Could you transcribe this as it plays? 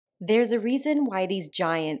There's a reason why these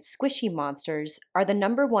giant, squishy monsters are the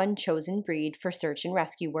 #1 chosen breed for search and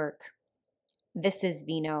rescue work. This is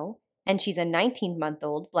Vino, and she's a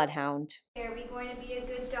 19-month-old bloodhound. Are we going to be a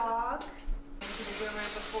good dog? Into the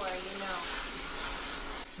groomer before, you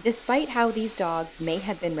know. Despite how these dogs may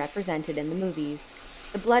have been represented in the movies,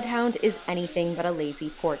 the bloodhound is anything but a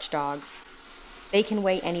lazy porch dog. They can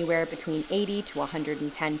weigh anywhere between 80 to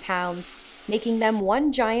 110 pounds, making them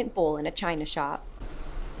one giant bull in a china shop.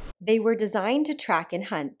 They were designed to track and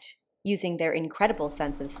hunt, using their incredible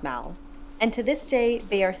sense of smell, and to this day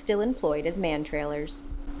they are still employed as man-trailers.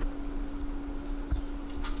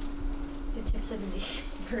 The tips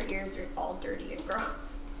of her ears are all dirty and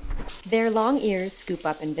gross. Their long ears scoop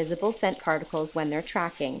up invisible scent particles when they're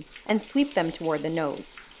tracking and sweep them toward the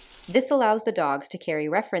nose. This allows the dogs to carry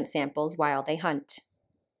reference samples while they hunt.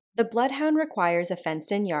 The bloodhound requires a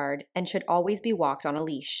fenced-in yard and should always be walked on a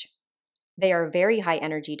leash. They are very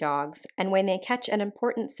high-energy dogs, and when they catch an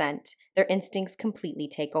important scent, their instincts completely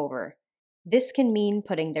take over. This can mean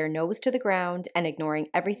putting their nose to the ground and ignoring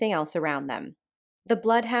everything else around them. The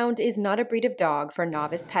bloodhound is not a breed of dog for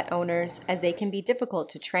novice pet owners, as they can be difficult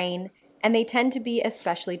to train, and they tend to be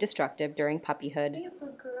especially destructive during puppyhood. Hey,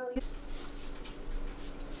 good girl.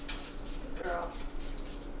 Good girl.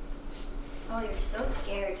 Oh, you're so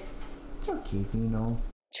scared. It's okay, Vino.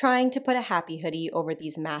 Trying to put a happy hoodie over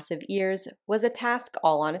these massive ears was a task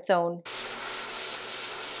all on its own.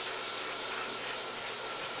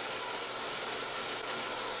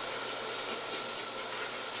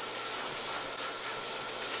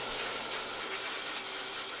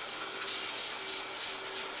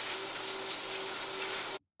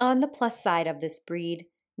 On the plus side of this breed,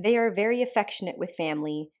 they are very affectionate with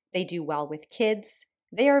family, they do well with kids,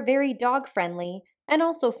 they are very dog-friendly, and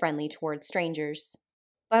also friendly towards strangers.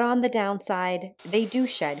 But on the downside, they do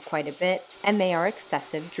shed quite a bit, and they are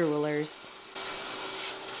excessive droolers.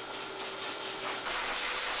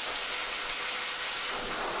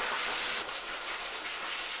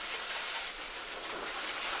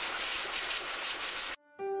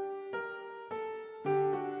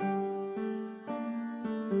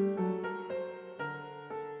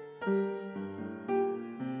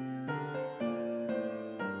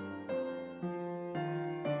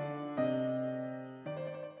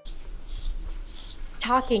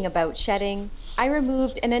 Talking about shedding, I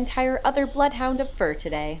removed an entire other bloodhound of fur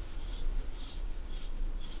today.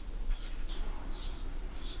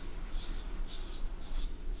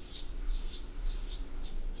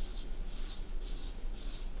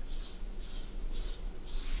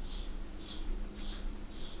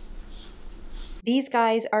 These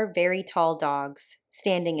guys are very tall dogs,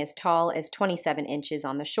 standing as tall as 27 inches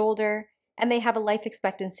on the shoulder, and they have a life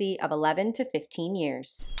expectancy of 11 to 15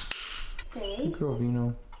 years. Good girl,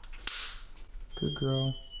 Vino. Good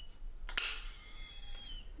girl.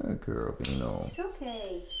 Good girl, Vino. It's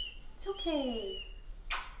okay. It's okay.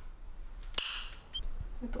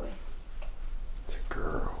 Good boy. It's a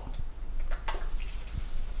girl.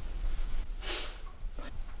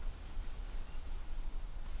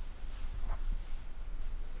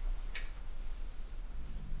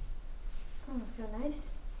 Oh, feel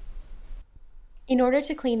nice? In order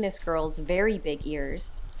to clean this girl's very big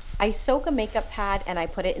ears, I soak a makeup pad and I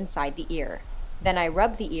put it inside the ear. Then I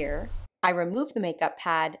rub the ear, I remove the makeup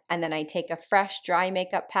pad, and then I take a fresh, dry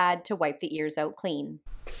makeup pad to wipe the ears out clean.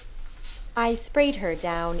 I sprayed her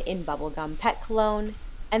down in bubblegum pet cologne,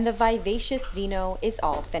 and the vivacious Vino is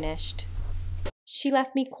all finished. She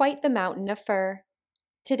left me quite the mountain of fur.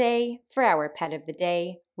 Today, for our pet of the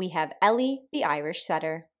day, we have Ellie, the Irish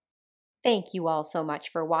setter. Thank you all so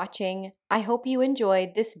much for watching. I hope you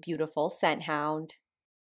enjoyed this beautiful scent hound.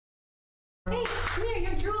 Hey, come here.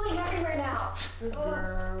 You're drooling everywhere now. Good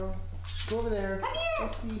girl. Go over there. Come here.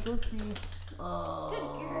 Go see. Go see. Oh.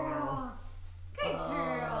 Good girl. Good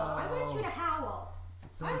girl. I want you to howl.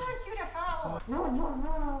 I want you to howl. No, no,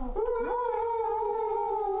 no.